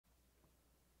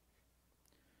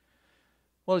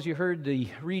Well, as you heard, the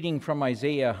reading from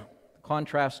Isaiah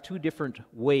contrasts two different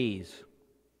ways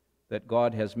that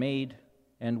God has made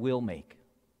and will make.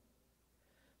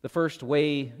 The first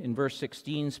way in verse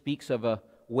 16 speaks of a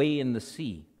way in the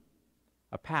sea,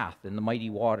 a path in the mighty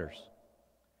waters,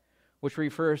 which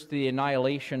refers to the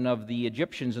annihilation of the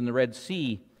Egyptians in the Red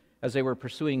Sea as they were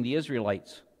pursuing the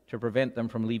Israelites to prevent them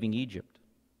from leaving Egypt.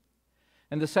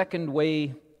 And the second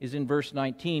way is in verse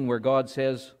 19, where God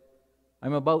says,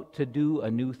 I'm about to do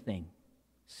a new thing.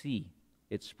 See,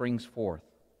 it springs forth.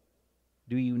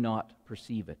 Do you not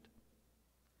perceive it?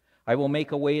 I will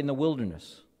make a way in the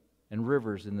wilderness and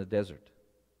rivers in the desert.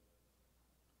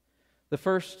 The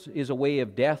first is a way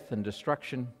of death and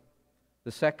destruction.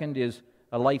 The second is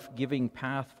a life-giving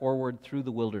path forward through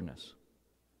the wilderness.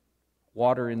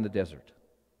 Water in the desert.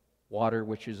 Water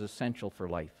which is essential for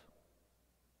life.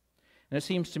 And it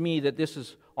seems to me that this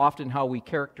is often how we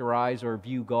characterize or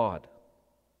view God.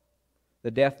 The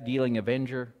death-dealing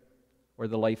avenger or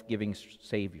the life-giving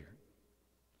Savior.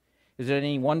 Is it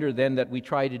any wonder then that we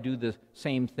try to do the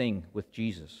same thing with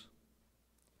Jesus?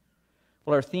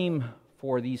 Well, our theme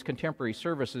for these contemporary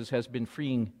services has been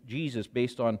Freeing Jesus,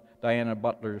 based on Diana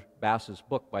Butler Bass's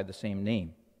book by the same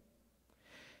name.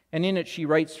 And in it she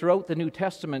writes, throughout the New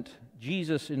Testament,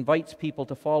 Jesus invites people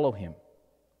to follow him,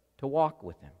 to walk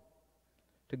with him,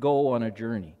 to go on a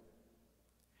journey.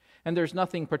 And there's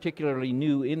nothing particularly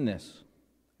new in this,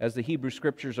 as the Hebrew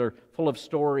Scriptures are full of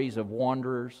stories of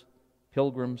wanderers,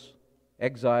 pilgrims,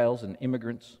 exiles, and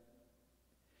immigrants.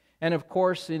 And of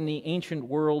course, in the ancient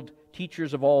world,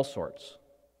 teachers of all sorts,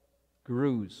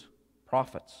 gurus,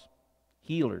 prophets,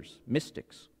 healers,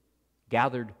 mystics,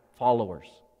 gathered followers,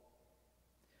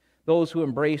 those who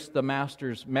embraced the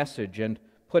Master's message and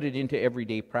put it into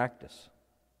everyday practice.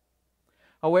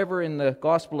 However, in the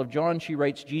Gospel of John, she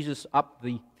writes, Jesus upped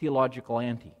the theological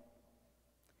ante.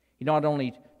 He not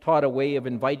only taught a way of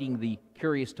inviting the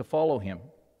curious to follow him,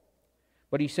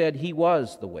 but he said he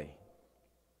was the way.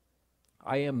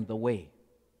 I am the way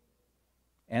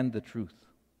and the truth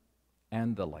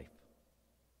and the life.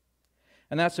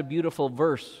 And that's a beautiful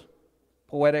verse,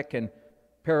 poetic and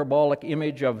parabolic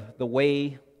image of the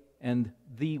way and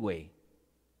the way,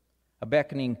 a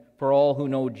beckoning for all who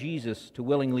know Jesus to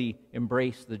willingly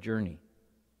embrace the journey.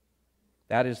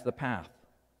 That is the path,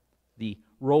 the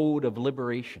road of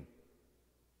liberation.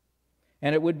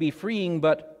 And it would be freeing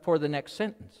but for the next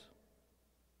sentence.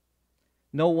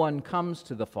 No one comes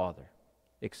to the Father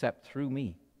except through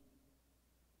me.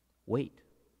 Wait,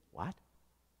 what?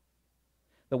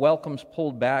 The welcome's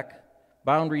pulled back,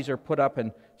 boundaries are put up,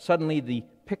 and suddenly the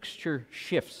picture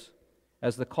shifts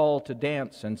as the call to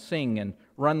dance and sing and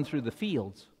run through the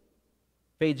fields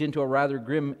fades into a rather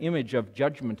grim image of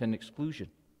judgment and exclusion.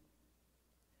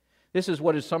 This is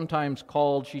what is sometimes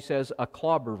called, she says, a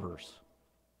clobber verse.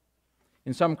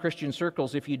 In some Christian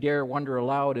circles, if you dare wonder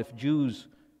aloud if Jews,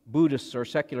 Buddhists, or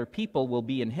secular people will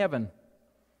be in heaven,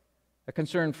 a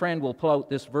concerned friend will pull out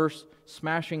this verse,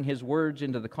 smashing his words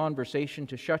into the conversation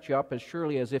to shut you up as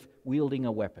surely as if wielding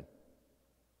a weapon.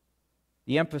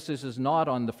 The emphasis is not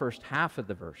on the first half of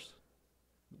the verse,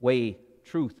 way,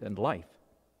 truth, and life,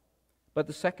 but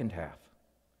the second half,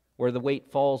 where the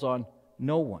weight falls on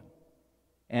no one,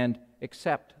 and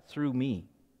except through me.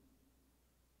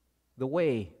 The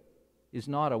way is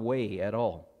not a way at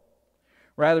all.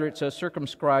 Rather, it's a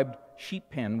circumscribed sheep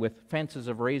pen with fences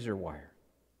of razor wire.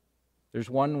 There's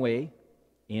one way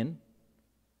in,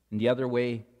 and the other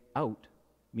way out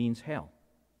means hell.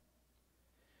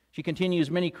 She continues,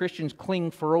 many Christians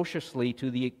cling ferociously to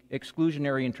the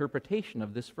exclusionary interpretation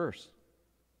of this verse.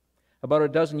 About a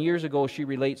dozen years ago, she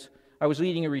relates, I was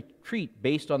leading a retreat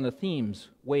based on the themes,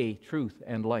 way, truth,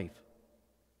 and life.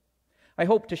 I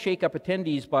hoped to shake up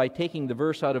attendees by taking the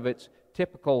verse out of its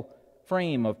typical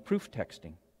frame of proof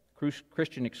texting,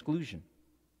 Christian exclusion.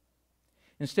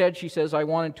 Instead, she says, I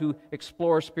wanted to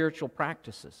explore spiritual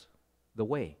practices, the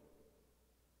way,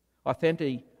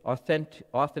 authenticity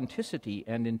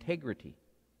and integrity,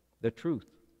 the truth,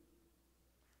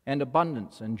 and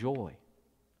abundance and joy,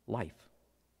 life.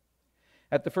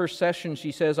 At the first session,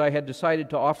 she says, I had decided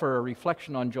to offer a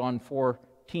reflection on John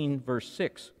 14, verse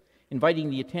 6, inviting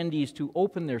the attendees to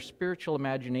open their spiritual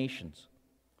imaginations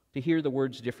to hear the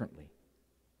words differently.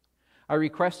 I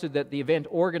requested that the event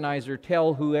organizer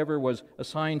tell whoever was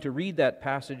assigned to read that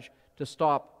passage to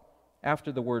stop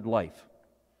after the word life,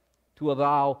 to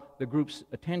allow the group's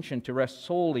attention to rest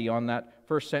solely on that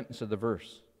first sentence of the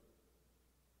verse.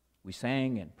 We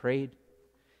sang and prayed,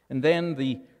 and then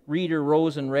the reader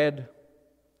rose and read,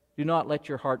 do not let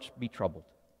your hearts be troubled.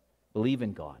 Believe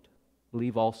in God.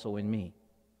 Believe also in me.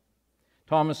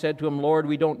 Thomas said to him, Lord,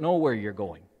 we don't know where you're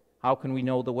going. how can we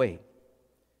know the way?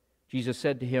 Jesus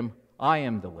said to him, I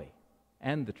am the way,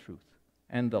 and the truth,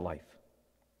 and the life.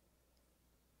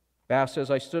 Bass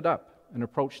says, I stood up and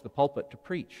approached the pulpit to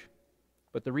preach,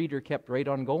 but the reader kept right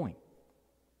on going.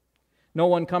 No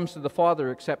one comes to the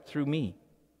Father except through me.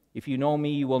 If you know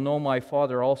me, you will know my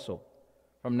Father also.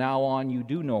 From now on you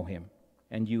do know him,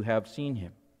 and you have seen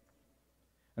him.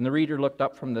 And the reader looked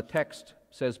up from the text,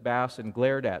 says Bass, and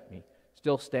glared at me,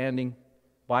 still standing,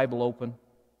 Bible open.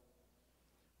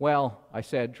 Well, I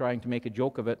said, trying to make a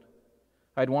joke of it,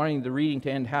 I'd wanted the reading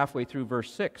to end halfway through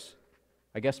verse 6.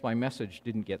 I guess my message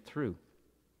didn't get through.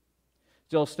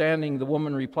 Still standing, the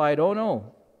woman replied, oh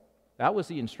no, that was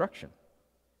the instruction.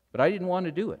 But I didn't want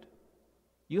to do it.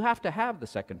 You have to have the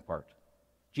second part.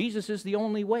 Jesus is the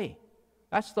only way.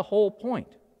 That's the whole point.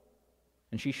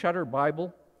 And she shut her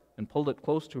Bible and pulled it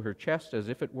close to her chest as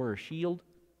if it were a shield,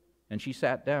 and she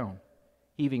sat down,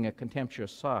 heaving a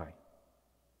contemptuous sigh.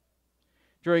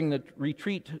 During the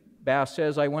retreat, Bass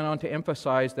says, I went on to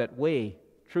emphasize that way,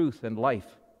 truth, and life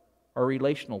are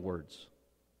relational words.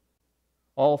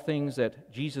 All things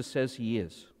that Jesus says he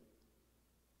is.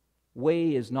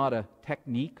 Way is not a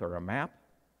technique or a map.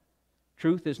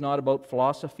 Truth is not about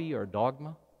philosophy or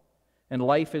dogma. And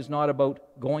life is not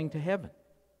about going to heaven.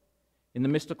 In the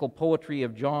mystical poetry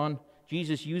of John,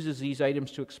 Jesus uses these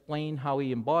items to explain how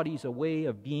he embodies a way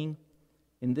of being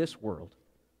in this world,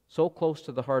 so close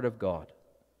to the heart of God,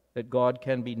 that God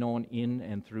can be known in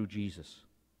and through Jesus.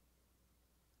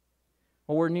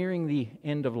 Well, we're nearing the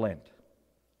end of Lent,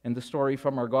 and the story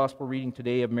from our gospel reading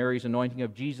today of Mary's anointing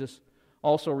of Jesus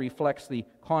also reflects the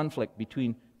conflict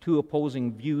between two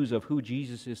opposing views of who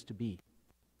Jesus is to be.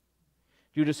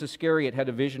 Judas Iscariot had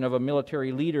a vision of a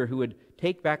military leader who would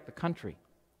take back the country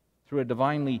through a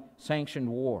divinely sanctioned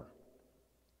war,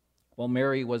 while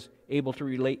Mary was able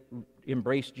to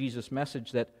embrace Jesus'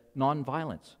 message that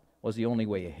nonviolence was the only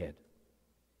way ahead,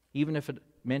 even if it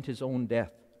meant his own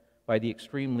death by the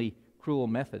extremely cruel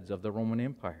methods of the Roman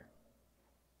Empire.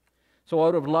 So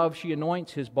out of love, she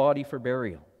anoints his body for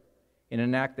burial in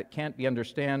an act that can't be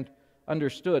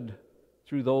understood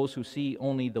through those who see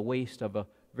only the waste of a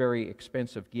very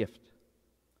expensive gift,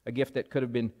 a gift that could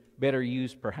have been better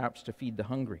used perhaps to feed the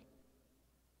hungry.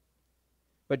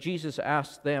 But Jesus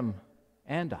asks them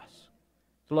and us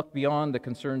to look beyond the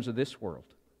concerns of this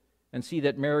world and see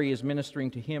that Mary is ministering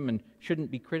to him and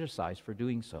shouldn't be criticized for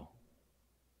doing so.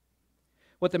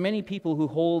 What the many people who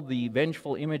hold the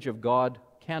vengeful image of God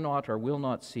cannot or will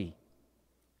not see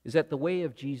is that the way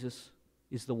of Jesus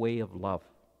is the way of love.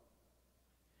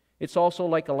 It's also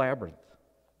like a labyrinth,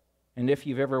 and if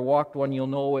you've ever walked one, you'll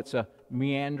know it's a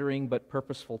meandering but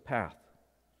purposeful path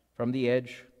from the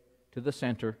edge to the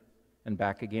center and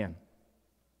back again.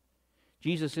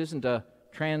 Jesus isn't a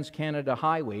trans-Canada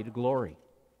highway to glory.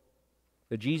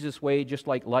 The Jesus way, just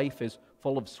like life, is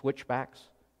full of switchbacks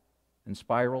and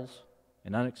spirals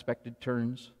and unexpected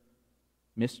turns,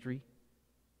 mystery,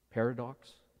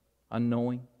 paradox,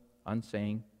 unknowing,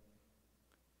 unsaying.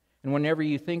 And whenever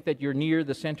you think that you're near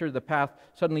the center, the path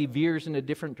suddenly veers in a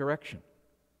different direction,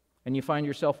 and you find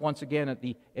yourself once again at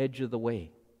the edge of the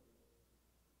way.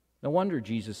 No wonder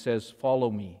Jesus says, "Follow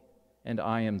me, and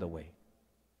I am the way."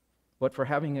 But for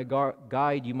having a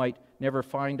guide, you might never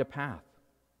find a path,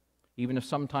 even if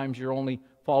sometimes you're only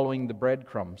following the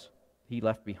breadcrumbs he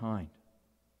left behind.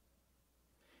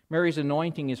 Mary's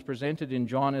anointing is presented in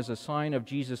John as a sign of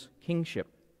Jesus' kingship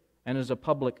and as a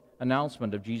public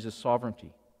announcement of Jesus'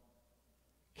 sovereignty.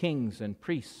 Kings and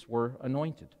priests were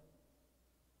anointed.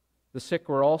 The sick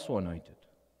were also anointed,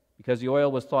 because the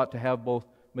oil was thought to have both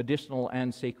medicinal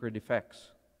and sacred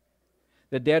effects.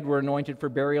 The dead were anointed for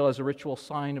burial as a ritual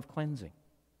sign of cleansing.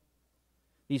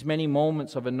 These many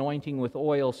moments of anointing with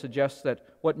oil suggest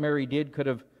that what Mary did could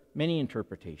have many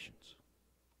interpretations: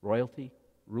 royalty,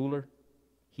 ruler,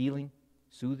 healing,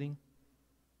 soothing,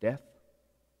 death,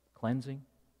 cleansing,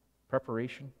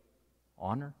 preparation,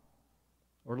 honor,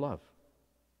 or love.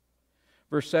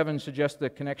 Verse 7 suggests the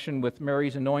connection with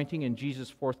Mary's anointing and Jesus'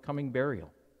 forthcoming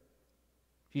burial.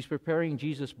 She's preparing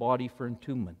Jesus' body for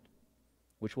entombment,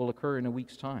 which will occur in a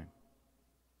week's time.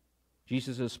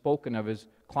 Jesus has spoken of his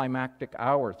climactic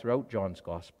hour throughout John's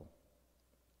Gospel,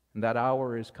 and that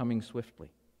hour is coming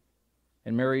swiftly.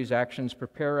 And Mary's actions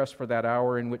prepare us for that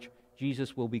hour in which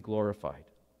Jesus will be glorified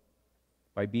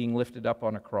by being lifted up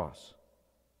on a cross.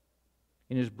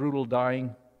 In his brutal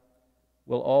dying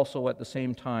will also at the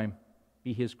same time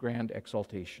be his grand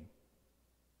exaltation.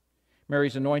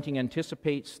 Mary's anointing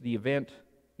anticipates the event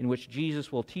in which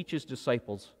Jesus will teach his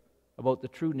disciples about the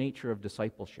true nature of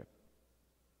discipleship.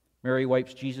 Mary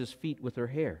wipes Jesus' feet with her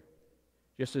hair,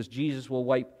 just as Jesus will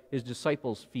wipe his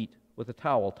disciples' feet with a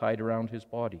towel tied around his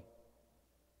body.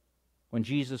 When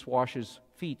Jesus washes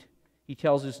feet, he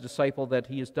tells his disciple that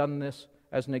he has done this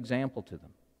as an example to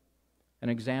them, an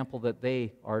example that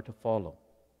they are to follow.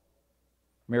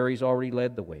 Mary's already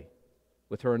led the way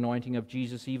with her anointing of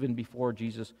Jesus even before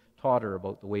Jesus taught her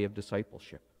about the way of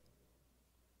discipleship.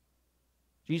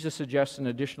 Jesus suggests an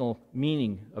additional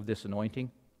meaning of this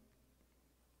anointing.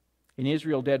 In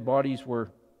Israel, dead bodies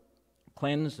were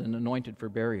cleansed and anointed for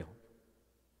burial.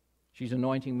 She's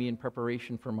anointing me in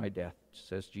preparation for my death,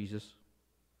 says Jesus.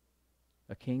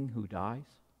 A king who dies?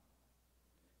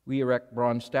 We erect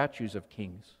bronze statues of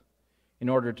kings in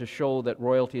order to show that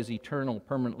royalty is eternal,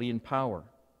 permanently in power.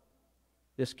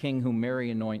 This king whom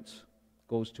Mary anoints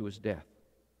goes to his death.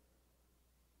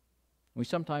 We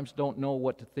sometimes don't know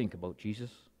what to think about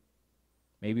Jesus.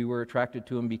 Maybe we're attracted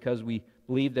to him because we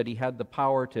believe that he had the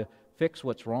power to fix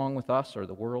what's wrong with us or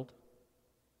the world.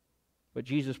 But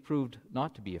Jesus proved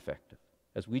not to be effective,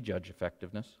 as we judge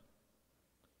effectiveness.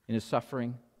 In his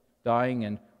suffering, dying,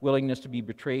 and willingness to be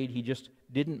betrayed, he just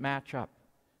didn't match up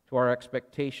to our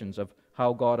expectations of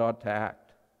how God ought to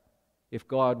act, if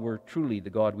God were truly the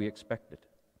God we expected.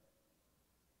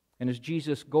 And as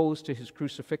Jesus goes to his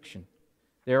crucifixion,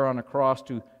 there on a cross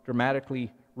to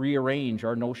dramatically rearrange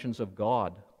our notions of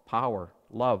God, power,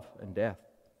 love, and death,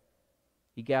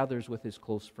 he gathers with his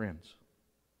close friends.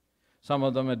 Some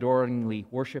of them adoringly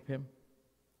worship him,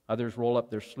 others roll up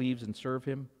their sleeves and serve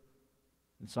him,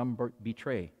 and some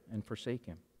betray and forsake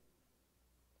him.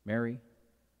 Mary,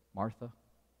 Martha,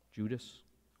 Judas,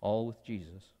 all with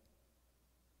Jesus.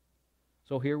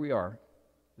 So here we are,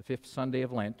 the fifth Sunday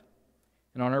of Lent,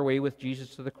 and on our way with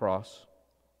Jesus to the cross.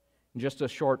 In just a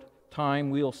short time,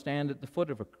 we'll stand at the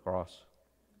foot of a cross,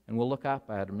 and we'll look up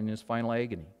at him in his final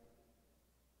agony.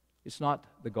 It's not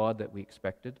the God that we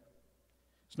expected.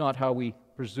 It's not how we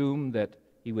presumed that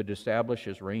he would establish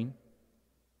his reign.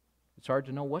 It's hard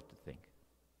to know what to think.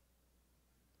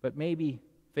 But maybe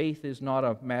faith is not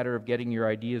a matter of getting your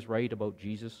ideas right about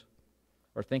Jesus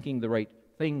or thinking the right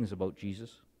things about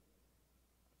Jesus.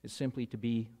 It's simply to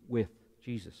be with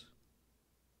Jesus.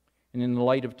 And in the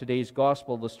light of today's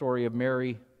gospel, the story of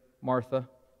Mary, Martha,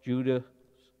 Judas,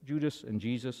 and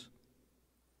Jesus,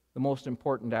 the most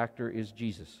important actor is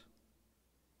Jesus.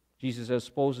 Jesus has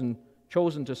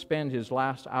chosen to spend his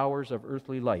last hours of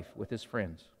earthly life with his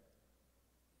friends,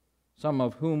 some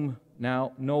of whom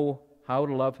now know how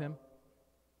to love him,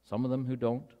 some of them who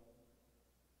don't.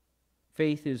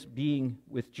 Faith is being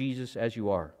with Jesus as you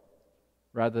are,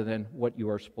 rather than what you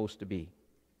are supposed to be.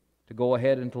 To go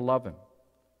ahead and to love him,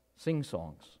 sing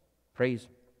songs, praise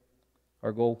him,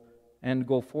 or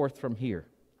go forth from here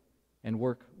and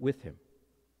work with him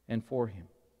and for him,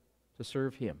 to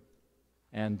serve him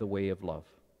and the way of love.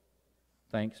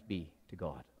 Thanks be to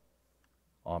God.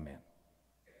 Amen.